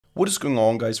What is going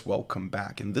on, guys? Welcome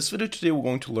back. In this video today we're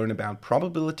going to learn about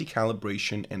probability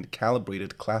calibration and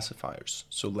calibrated classifiers.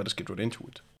 So let us get right into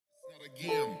it.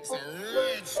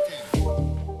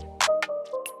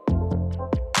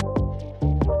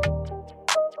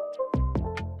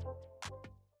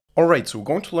 Alright, so we're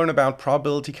going to learn about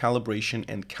probability calibration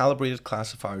and calibrated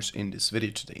classifiers in this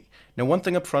video today. Now, one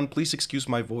thing up front, please excuse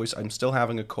my voice. I'm still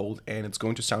having a cold and it's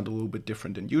going to sound a little bit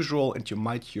different than usual, and you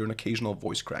might hear an occasional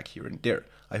voice crack here and there.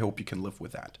 I hope you can live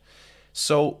with that.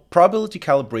 So probability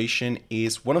calibration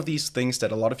is one of these things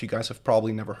that a lot of you guys have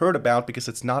probably never heard about because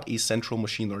it's not a central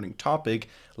machine learning topic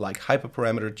like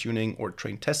hyperparameter tuning or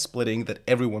train test splitting that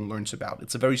everyone learns about.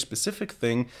 It's a very specific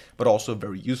thing, but also a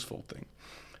very useful thing.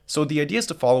 So the idea is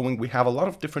the following. We have a lot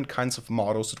of different kinds of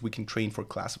models that we can train for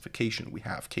classification. We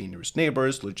have k-nearest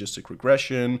neighbors, logistic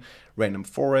regression, random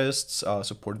forests,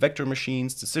 support vector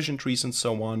machines, decision trees, and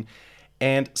so on.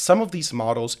 And some of these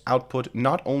models output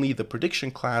not only the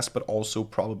prediction class, but also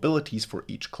probabilities for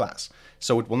each class.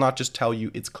 So it will not just tell you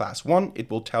it's class 1, it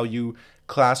will tell you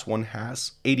class 1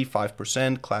 has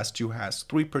 85%, class 2 has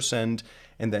 3%,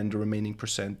 and then the remaining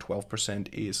percent,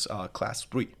 12%, is class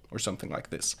 3 or something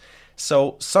like this.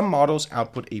 So some models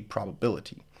output a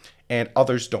probability and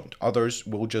others don't. Others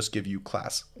will just give you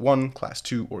class 1, class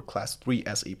 2, or class 3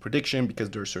 as a prediction because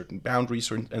there are certain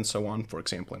boundaries and so on, for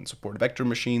example, in support vector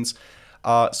machines.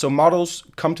 So models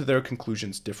come to their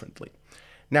conclusions differently.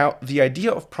 Now, the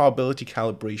idea of probability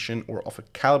calibration or of a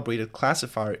calibrated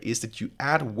classifier is that you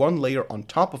add one layer on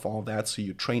top of all that, so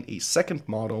you train a second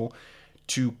model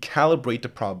to calibrate the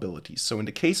probabilities. So in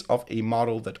the case of a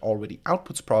model that already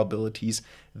outputs probabilities,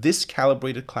 this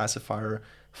calibrated classifier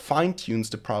fine-tunes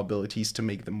the probabilities to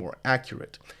make them more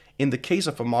accurate. In the case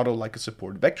of a model like a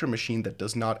support vector machine that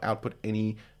does not output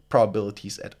any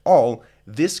probabilities at all,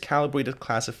 this calibrated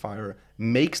classifier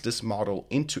makes this model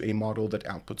into a model that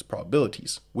outputs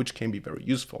probabilities, which can be very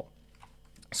useful.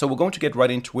 So we're going to get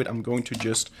right into it. I'm going to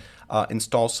just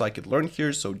install Scikit-Learn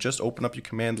here. So just open up your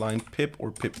command line, pip or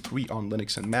pip3 on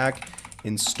Linux and Mac,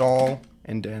 install,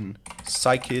 and then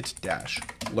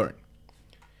scikit-learn.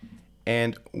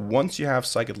 And once you have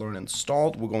Scikit-Learn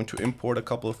installed, we're going to import a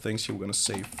couple of things here. We're going to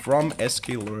say from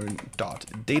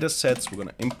sklearn.datasets, we're going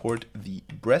to import the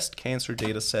breast cancer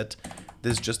dataset.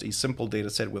 This is just a simple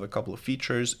dataset with a couple of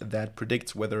features that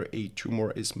predicts whether a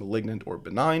tumor is malignant or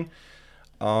benign.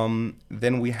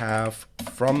 Then we have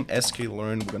from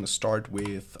sklearn, we're going to start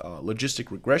with logistic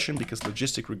regression because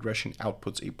logistic regression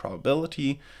outputs a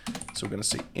probability. So we're going to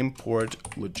say import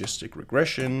logistic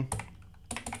regression.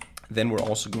 Then we're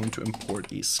also going to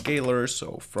import a scalar.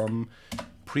 So from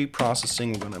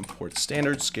pre-processing, we're going to import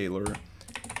standard scalar.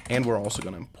 And we're also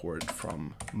going to import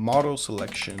from model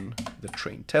selection the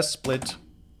train test split.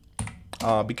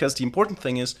 Because the important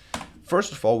thing is,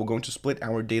 first of all, we're going to split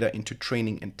our data into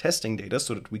training and testing data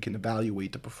so that we can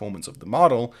evaluate the performance of the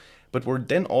model. But we're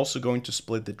then also going to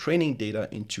split the training data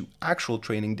into actual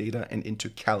training data and into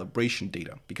calibration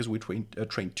data because we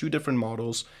train two different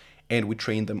models and we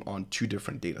train them on two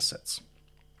different data sets.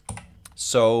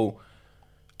 So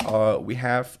we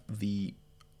have the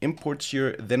imports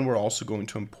here. Then we're also going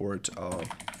to import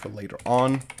for later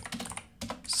on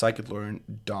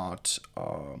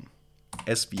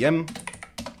scikit-learn.svm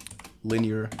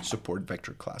linear support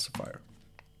vector classifier.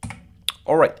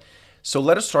 All right, so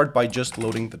let us start by just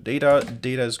loading the data.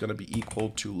 Data is going to be equal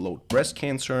to load breast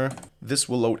cancer. This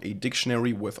will load a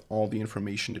dictionary with all the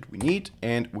information that we need.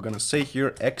 And we're going to say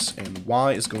here x and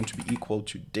y is going to be equal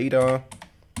to data,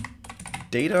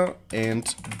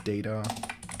 and data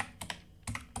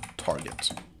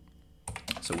target.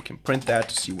 So we can print that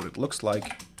to see what it looks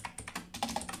like.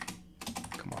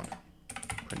 Come on,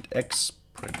 print x,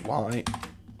 print y.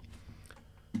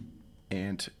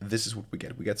 And this is what we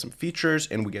get. We get some features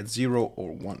and we get 0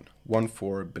 or 1. 1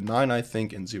 for benign, I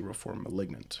think, and 0 for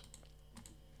malignant.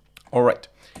 All right.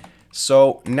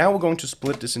 So now we're going to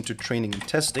split this into training and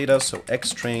test data. So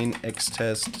xtrain,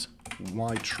 xtest,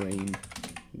 ytrain,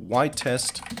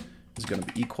 ytest is going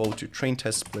to be equal to train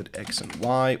test split x and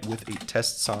y with a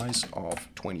test size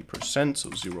of 20%, so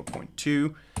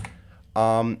 0.2.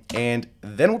 And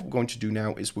then what we're going to do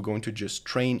now is we're going to just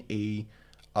train a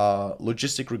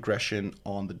logistic regression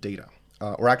on the data.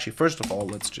 Or actually, first of all,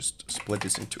 let's just split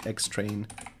this into xtrain,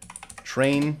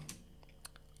 train,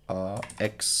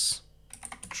 xcalib,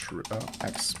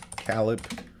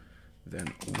 then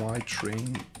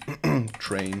ytrain,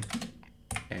 train,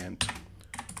 and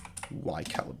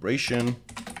ycalibration,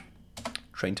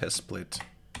 train test split,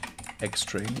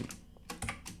 xtrain,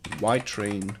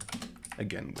 ytrain,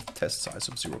 again with test size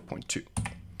of 0.2.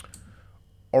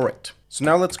 All right, so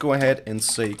now let's go ahead and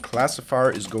say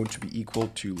classifier is going to be equal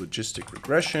to logistic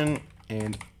regression,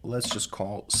 and let's just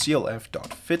call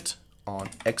clf.fit on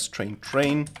xtrain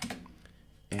train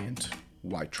and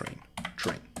ytrain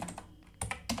train.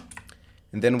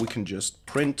 And then we can just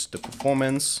print the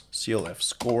performance clf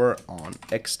score on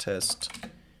xtest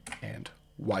and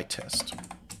ytest.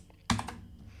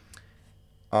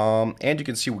 And you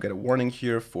can see we get a warning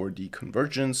here for the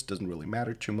convergence. Doesn't really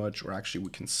matter too much, or actually we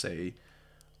can say,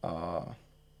 no,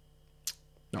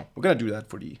 we're going to do that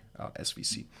for the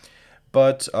SVC.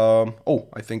 But, oh,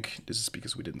 I think this is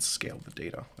because we didn't scale the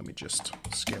data. Let me just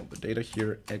scale the data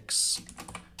here. X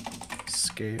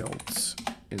scaled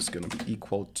is going to be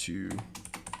equal to,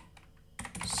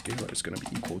 scalar is going to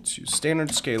be equal to standard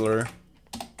scalar,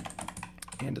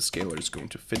 and the scalar is going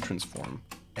to fit transform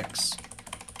X.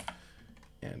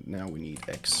 And now we need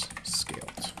X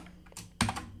scaled.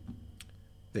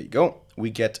 There you go. We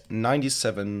get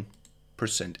 97%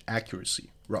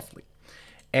 accuracy, roughly.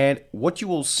 And what you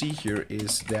will see here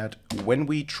is that when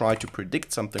we try to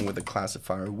predict something with a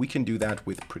classifier, we can do that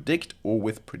with predict or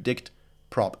with predict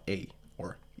prop A,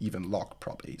 or even log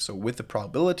prop A. So with the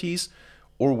probabilities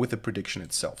or with the prediction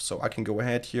itself. So I can go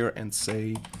ahead here and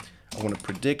say, I want to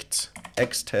predict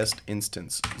xtest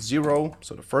instance 0,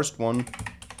 so the first one.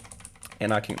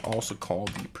 And I can also call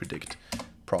the predict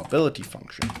probability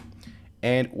function.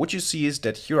 And what you see is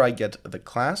that here I get the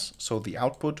class, so the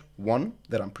output 1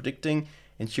 that I'm predicting,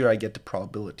 and here I get the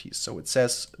probabilities. So it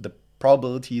says the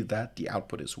probability that the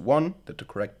output is 1, that the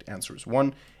correct answer is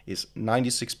 1, is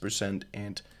 96%,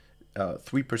 and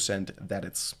 3% that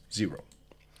it's 0.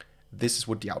 This is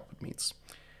what the output means.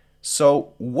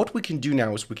 So what we can do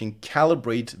now is we can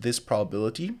calibrate this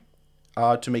probability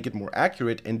to make it more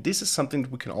accurate, and this is something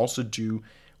that we can also do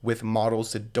with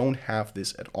models that don't have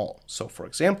this at all. So for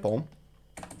example,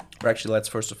 or actually let's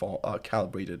first of all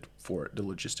calibrate it for the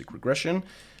logistic regression.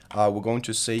 We're going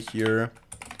to say here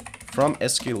from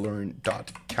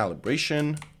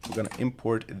Scikit-Learn.calibration, we're going to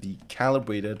import the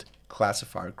calibrated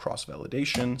classifier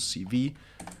cross-validation, CV,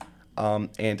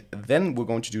 and then we're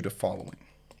going to do the following.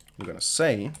 We're going to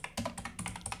say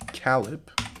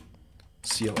calib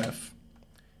clf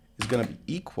is going to be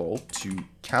equal to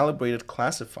calibrated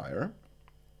classifier,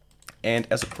 and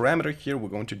as a parameter here we're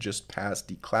going to just pass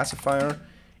the classifier,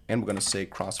 and we're going to say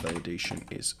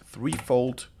cross-validation is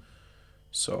threefold.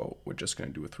 So we're just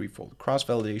going to do a threefold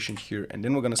cross-validation here, and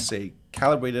then we're going to say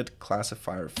calibrated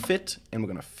classifier fit, and we're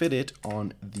going to fit it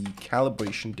on the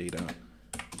calibration data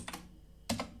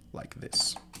like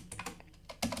this.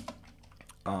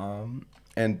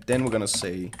 And then we're going to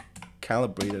say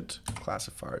calibrated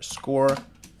classifier score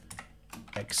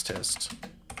xtest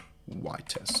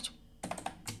ytest.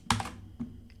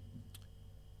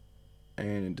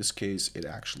 And in this case it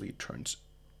actually turns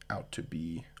out to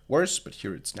be worse, but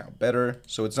here it's now better.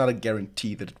 So it's not a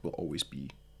guarantee that it will always be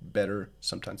better.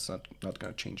 Sometimes it's not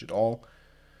going to change at all.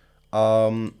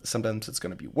 Sometimes it's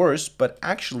going to be worse, but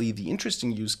actually the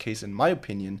interesting use case in my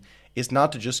opinion is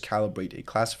not to just calibrate a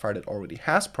classifier that already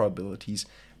has probabilities,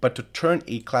 but to turn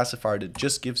a classifier that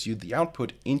just gives you the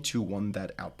output into one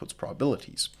that outputs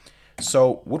probabilities.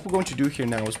 So what we're going to do here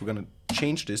now is we're going to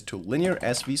change this to linear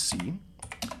SVC.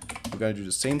 We're going to do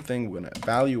the same thing. We're going to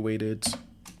evaluate it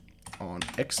on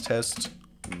xtest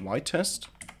and ytest.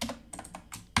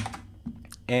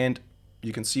 And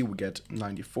you can see we get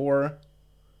 94,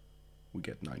 we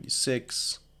get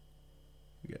 96,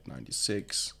 we get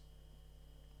 96.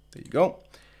 There you go.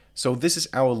 So this is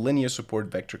our linear support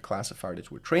vector classifier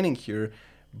that we're training here,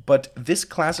 but this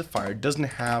classifier doesn't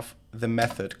have the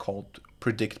method called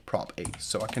predict prop A.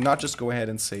 So I cannot just go ahead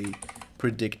and say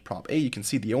predict prop A. You can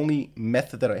see the only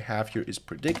method that I have here is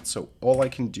predict. So all I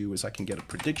can do is I can get a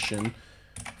prediction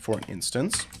for an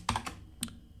instance,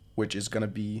 which is going to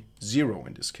be 0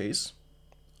 in this case,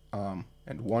 and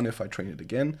 1 if I train it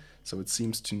again. So it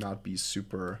seems to not be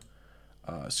super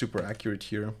accurate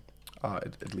here.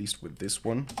 At least with this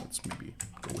one. Let's maybe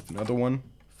go with another one.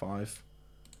 5.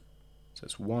 It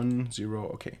says 1,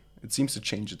 0. Okay, it seems to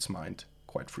change its mind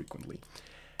quite frequently.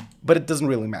 But it doesn't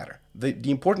really matter. The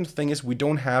important thing is we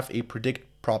don't have a predict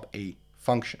prop A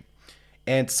function.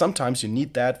 And sometimes you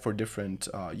need that for different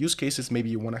use cases.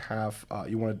 Maybe you want to have,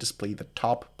 you want to display the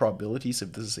top probabilities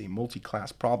if this is a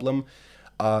multi-class problem.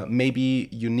 Maybe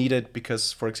you need it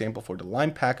because, for example, for the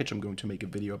Lime package, I'm going to make a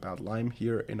video about Lime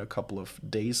here in a couple of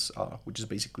days, which is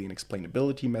basically an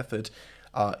explainability method.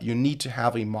 You need to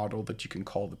have a model that you can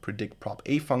call the predict prop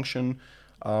A function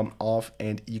of,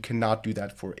 and you cannot do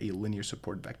that for a linear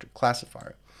support vector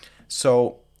classifier.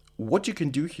 So what you can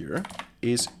do here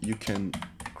is you can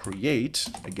create,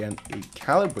 again, a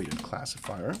calibrated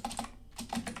classifier,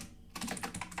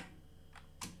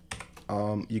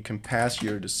 You can pass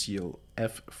here the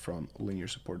CLF from linear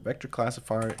support vector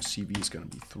classifier. CV is going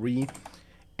to be 3.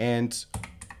 And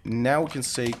now we can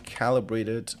say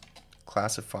calibrated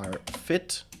classifier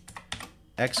fit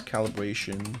X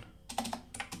calibration,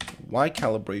 Y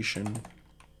calibration,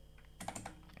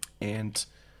 and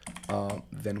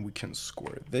then we can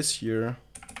score this here.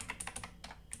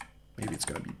 Maybe it's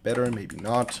going to be better, maybe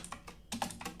not.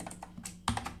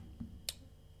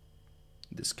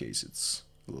 In this case, it's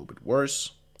a little bit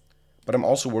worse. But I'm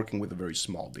also working with a very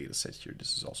small data set here.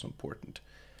 This is also important.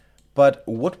 But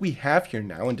what we have here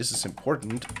now, and this is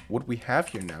important, what we have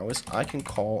here now is I can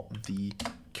call the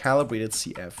calibrated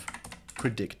CF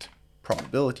predict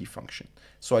probability function.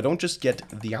 So I don't just get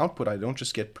the output, I don't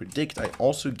just get predict, I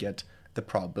also get the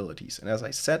probabilities. And as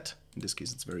I said, in this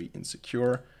case it's very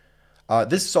insecure.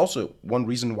 This is also one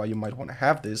reason why you might want to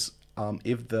have this.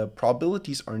 If the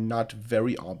probabilities are not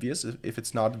very obvious, if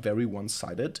it's not very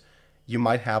one-sided, you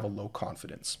might have a low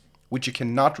confidence, which you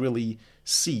cannot really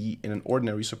see in an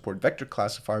ordinary support vector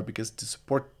classifier because the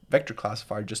support vector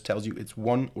classifier just tells you it's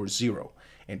 1 or 0.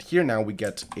 And here now we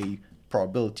get a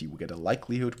probability, we get a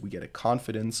likelihood, we get a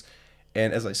confidence.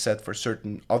 And as I said, for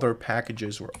certain other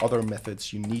packages or other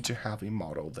methods, you need to have a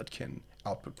model that can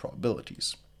output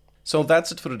probabilities. So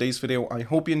that's it for today's video. I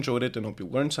hope you enjoyed it and hope you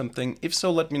learned something. If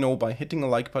so, let me know by hitting the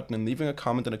like button and leaving a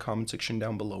comment in the comment section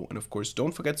down below. And of course,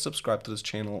 don't forget to subscribe to this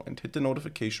channel and hit the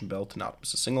notification bell to not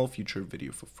miss a single future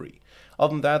video for free.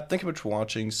 Other than that, thank you much for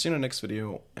watching, see you in the next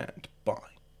video, and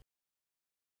bye.